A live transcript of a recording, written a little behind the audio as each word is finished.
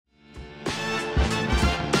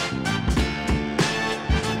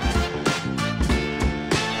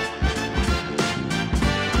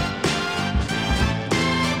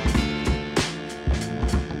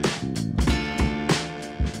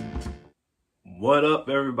What up,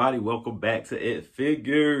 everybody? Welcome back to It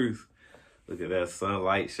Figures. Look at that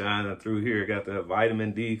sunlight shining through here. Got that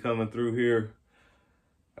vitamin D coming through here.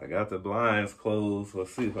 I got the blinds closed.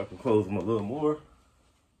 Let's see if I can close them a little more.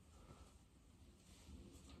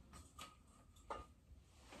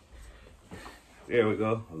 There we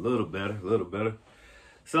go. A little better, a little better.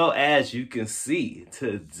 So as you can see,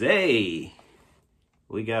 today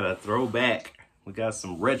we got a throwback. We got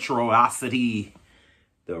some retroosity.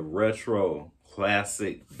 The retro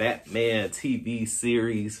classic Batman TV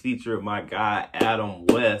series featuring my guy Adam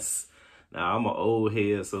West. Now I'm an old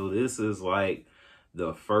head, so this is like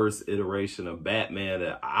the first iteration of Batman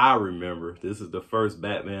that I remember. This is the first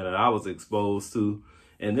Batman that I was exposed to.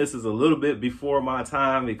 And this is a little bit before my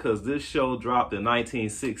time because this show dropped in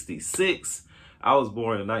 1966. I was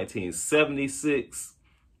born in 1976.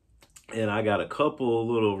 And I got a couple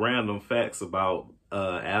little random facts about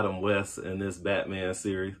Adam West in this Batman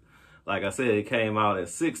series. Like I said, it came out in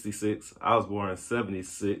 66. I was born in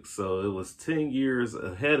 76, so it was 10 years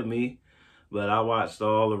ahead of me. But I watched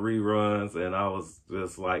all the reruns, and I was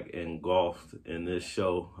just like engulfed in this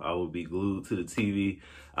show. I would be glued to the TV.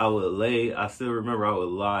 I still remember I would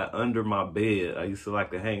lie under my bed. I used to like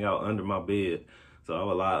to hang out under my bed. So I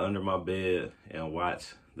would lie under my bed and watch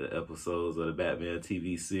the episodes of the Batman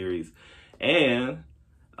TV series. And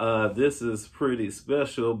this is pretty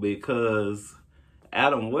special because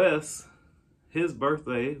Adam West, his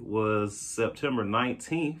birthday was September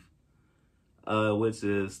 19th, which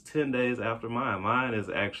is 10 days after mine. Mine is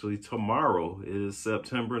actually tomorrow. It is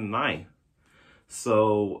September 9th.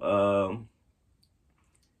 So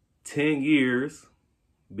 10 years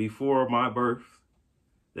before my birth,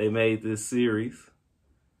 they made this series.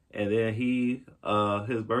 And then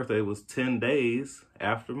his birthday was 10 days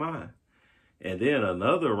after mine. And then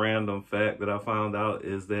another random fact that I found out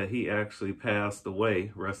is that he actually passed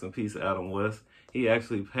away. Rest in peace, Adam West. He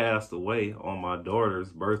actually passed away on my daughter's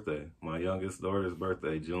birthday, my youngest daughter's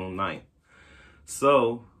birthday, June 9th.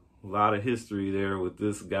 So a lot of history there with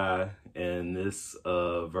this guy and this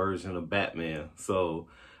version of Batman. So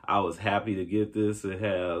I was happy to get this. It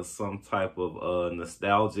has some type of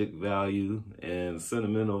nostalgic value and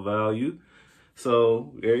sentimental value.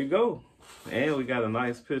 So there you go. And we got a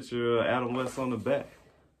nice picture of Adam West on the back.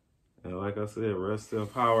 And like I said, rest in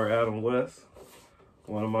power, Adam West.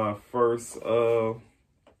 One of my first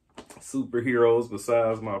superheroes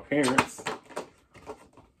besides my parents.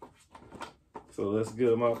 So let's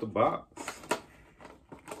get him out the box.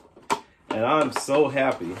 And I'm so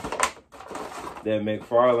happy that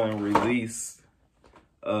McFarlane released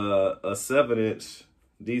a 7-inch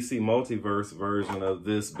DC Multiverse version of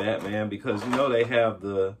this Batman, because you know they have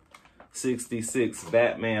the 66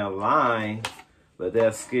 Batman line, but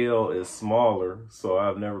that scale is smaller, so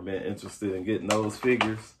I've never been interested in getting those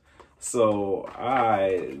figures. So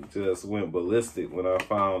I just went ballistic when I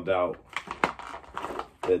found out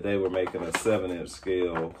that they were making a 7-inch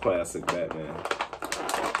scale classic Batman.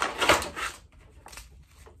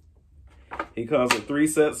 He comes with 3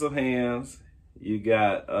 sets of hands. You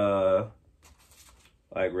got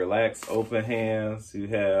like relaxed open hands. You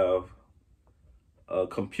have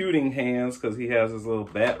computing hands because he has his little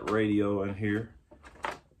bat radio in here.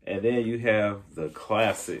 And then you have the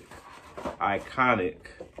classic, iconic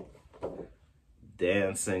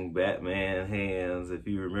dancing Batman hands. If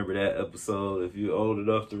you remember that episode, if you're old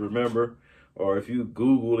enough to remember, or if you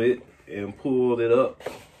Googled it and pulled it up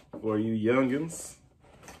for you youngins.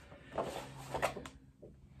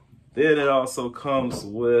 Then it also comes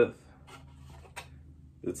with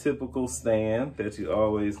the typical stand that you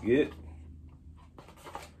always get.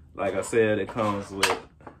 Like I said, it comes with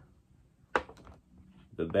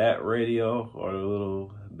the bat radio or the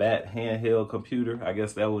little bat handheld computer. I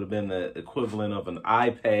guess that would have been the equivalent of an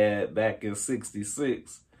iPad back in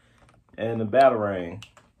 '66. And the Batarang.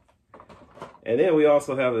 And then we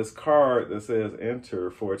also have this card that says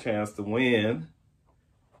enter for a chance to win.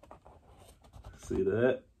 See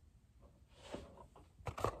that?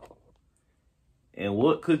 And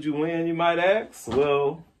what could you win, you might ask?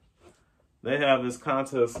 Well, they have this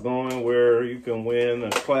contest going where you can win a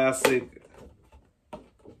classic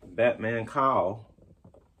Batman cowl.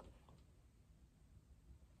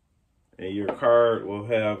 And your card will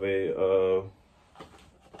have a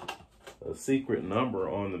secret number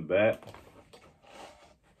on the back.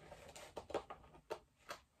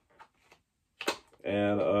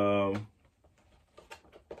 And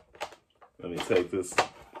let me take this.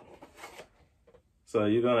 So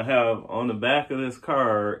you're gonna have on the back of this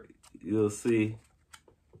card, you'll see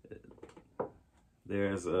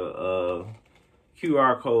there's a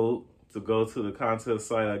QR code to go to the contest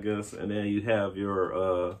site, I guess, and then you have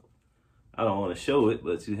your I don't want want to show it,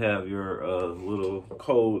 but you have your little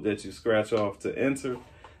code that you scratch off to enter.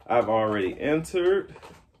 I've already entered.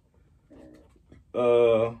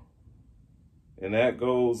 And that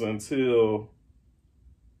goes until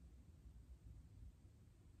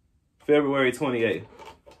February 28th.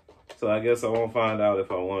 So I guess I won't find out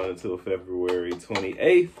if I want it until February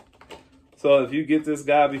 28th. So if you get this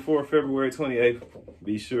guy before February 28th,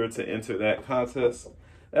 be sure to enter that contest.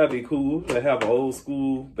 That'd be cool to have an old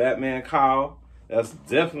school Batman cowl. That's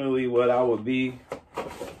definitely what I would be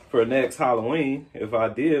for next Halloween if I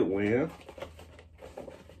did win.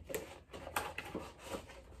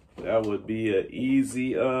 That would be an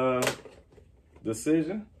easy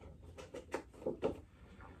decision.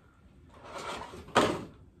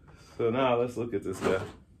 So now let's look at this guy.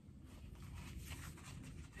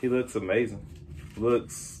 He looks amazing.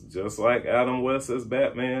 Looks just like Adam West as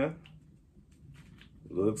Batman.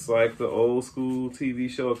 Looks like the old school TV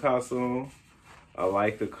show costume. I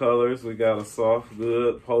like the colors. We got a soft,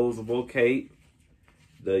 good, posable cape.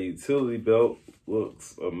 The utility belt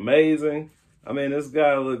looks amazing. I mean, this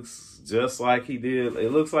guy looks just like he did.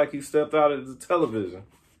 It looks like he stepped out of the television.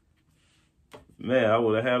 Man, I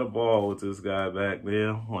would have had a ball with this guy back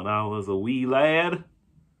then when I was a wee lad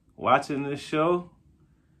watching this show.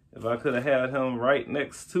 If I could have had him right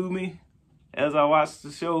next to me as I watched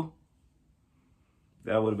the show,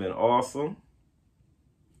 that would have been awesome.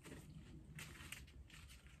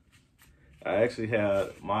 I actually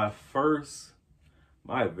had my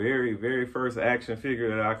very, very first action figure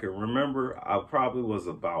that I can remember. I probably was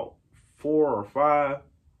about 4 or 5.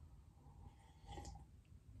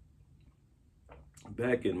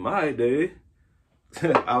 Back in my day,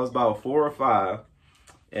 I was about 4 or 5,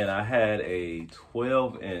 and I had a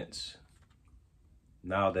 12-inch.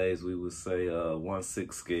 Nowadays, we would say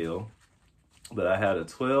 1/6 scale. But I had a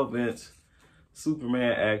 12-inch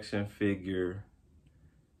Superman action figure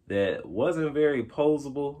that wasn't very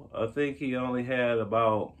posable. I think he only had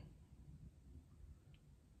about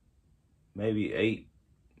maybe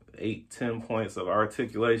 10 points of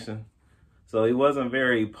articulation. So he wasn't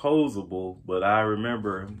very posable, but I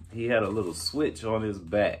remember he had a little switch on his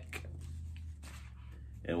back.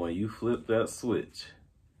 And when you flip that switch,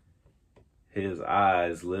 his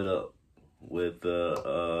eyes lit up with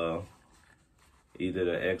the either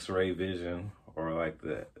the X-ray vision or like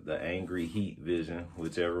the angry heat vision,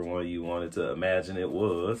 whichever one you wanted to imagine it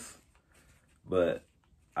was. But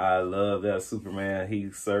I love that Superman.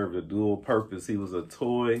 He served a dual purpose. He was a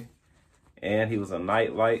toy and he was a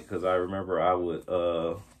nightlight, because I remember I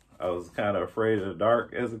was kind of afraid of the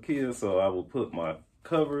dark as a kid, so I would put my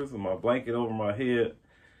covers and my blanket over my head,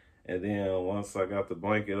 and then once I got the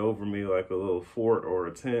blanket over me like a little fort or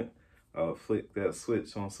a tent, I would flick that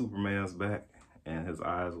switch on Superman's back and his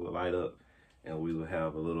eyes would light up and we would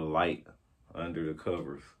have a little light under the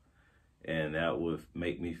covers, and that would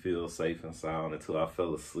make me feel safe and sound until I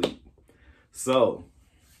fell asleep. So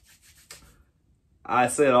I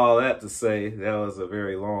said all that to say, that was a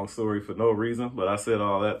very long story for no reason, but I said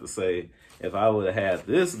all that to say, if I would have had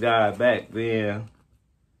this guy back then,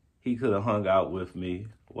 he could have hung out with me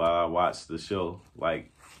while I watched the show,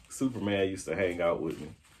 like Superman used to hang out with me.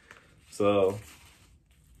 So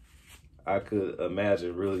I could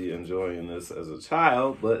imagine really enjoying this as a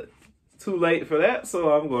child, but too late for that,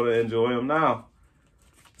 so I'm going to enjoy him now.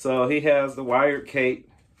 So he has the wired cape,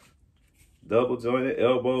 double jointed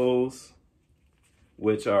elbows,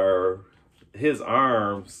 which are his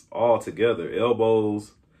arms all together.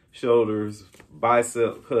 Elbows, shoulders,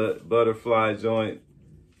 bicep cut, butterfly joint,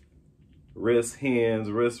 wrist hinge,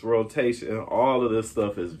 wrist rotation. All of this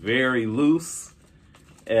stuff is very loose,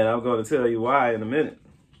 and I'm going to tell you why in a minute.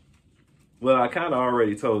 Well, I kind of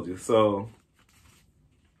already told you. So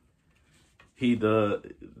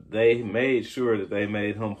they made sure that they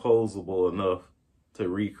made him posable enough to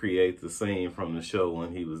recreate the scene from the show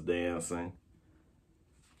when he was dancing.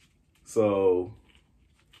 So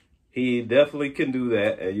he definitely can do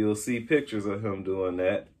that, and you'll see pictures of him doing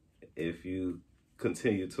that. If you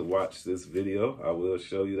continue to watch this video, I will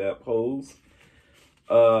show you that pose.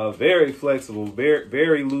 Very flexible,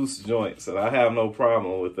 very loose joints, and I have no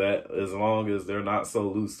problem with that as long as they're not so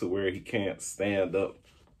loose to where he can't stand up.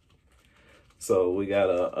 So we got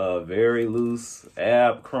a very loose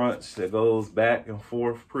ab crunch that goes back and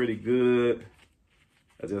forth pretty good.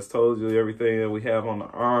 I just told you everything that we have on the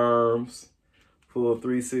arms. Full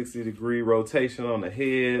 360-degree rotation on the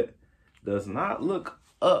head. Does not look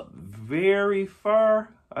up very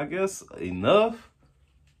far, I guess enough.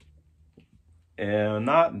 And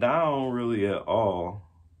not down really at all.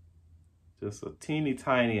 Just a teeny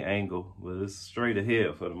tiny angle, but it's straight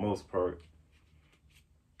ahead for the most part.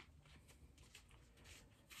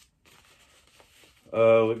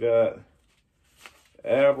 We got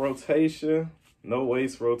ab rotation, no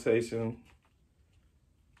waist rotation.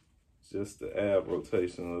 Just the ab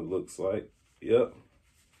rotation, it looks like. Yep.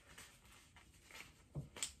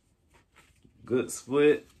 Good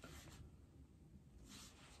split.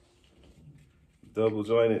 Double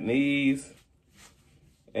jointed knees.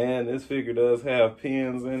 And this figure does have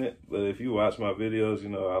pins in it, but if you watch my videos, you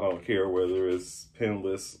know I don't care whether it's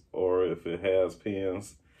pinless or if it has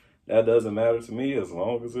pins. That doesn't matter to me as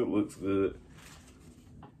long as it looks good.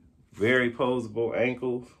 Very poseable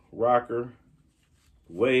ankles, rocker,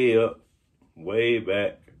 way up, way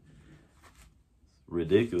back.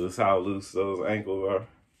 Ridiculous how loose those ankles are.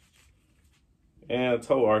 And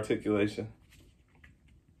toe articulation.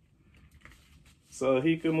 So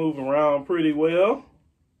he can move around pretty well.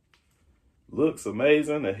 Looks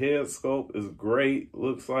amazing. The head sculpt is great.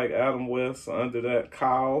 Looks like Adam West under that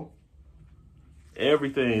cowl.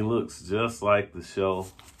 Everything looks just like the show.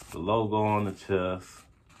 The logo on the chest.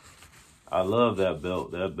 I love that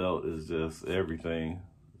belt. That belt is just everything.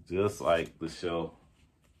 Just like the show.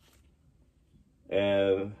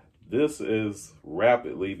 And this is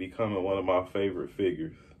rapidly becoming one of my favorite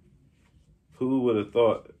figures. Who would have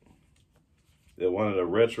thought that one of the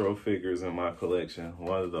retro figures in my collection,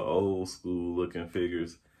 one of the old school looking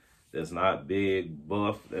figures that's not big,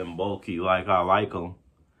 buff, and bulky like I like them,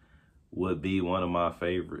 would be one of my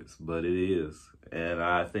favorites, but it is. And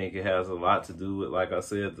I think it has a lot to do with, like I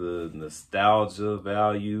said, the nostalgia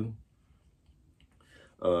value.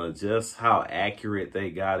 Just how accurate they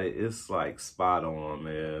got it. It's like spot on,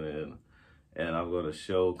 man. And I'm going to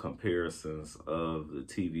show comparisons of the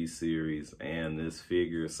TV series and this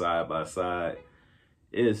figure side by side.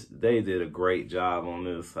 They did a great job on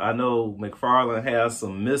this. I know McFarlane has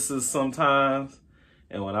some misses sometimes.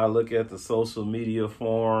 And when I look at the social media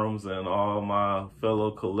forums and all my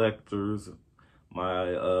fellow collectors,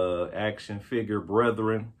 my action figure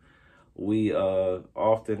brethren, we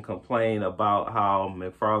often complain about how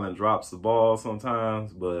McFarlane drops the ball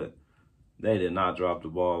sometimes, but they did not drop the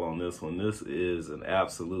ball on this one. This is an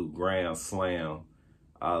absolute grand slam.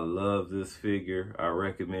 I love this figure. I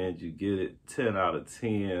recommend you get it. 10 out of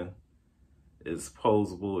 10. It's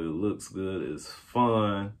poseable. It looks good. It's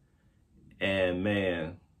fun. And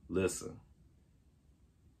man, listen.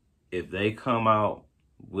 If they come out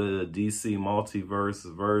with a DC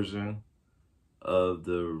Multiverse version of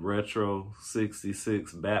the Retro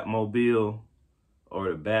 66 Batmobile or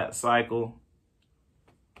the Bat Cycle,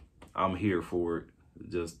 I'm here for it.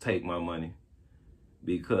 Just take my money.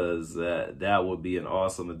 Because that would be an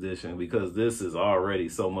awesome addition, because this is already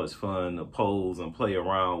so much fun to pose and play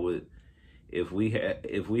around with. If we had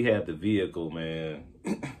the vehicle, man,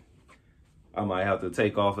 I might have to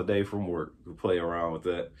take off a day from work to play around with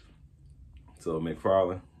that. So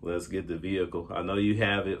McFarlane, let's get the vehicle. I know you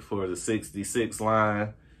have it for the 66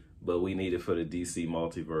 line, but we need it for the DC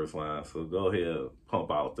Multiverse line. So go ahead, pump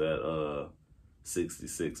out that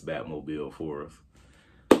 66 Batmobile for us.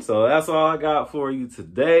 So that's all I got for you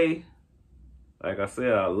today. Like I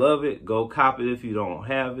said, I love it. Go cop it if you don't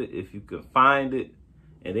have it, if you can find it.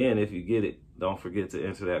 And then if you get it, don't forget to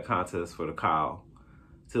enter that contest for the cowl.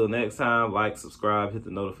 Till next time, like, subscribe, hit the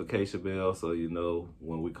notification bell so you know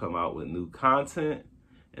when we come out with new content.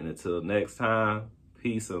 And until next time,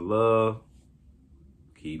 peace and love.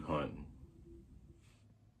 Keep hunting.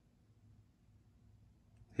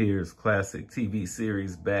 Here's classic TV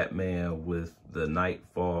series Batman with the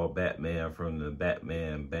Nightfall Batman from the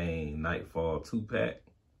Batman Bane Nightfall 2-pack.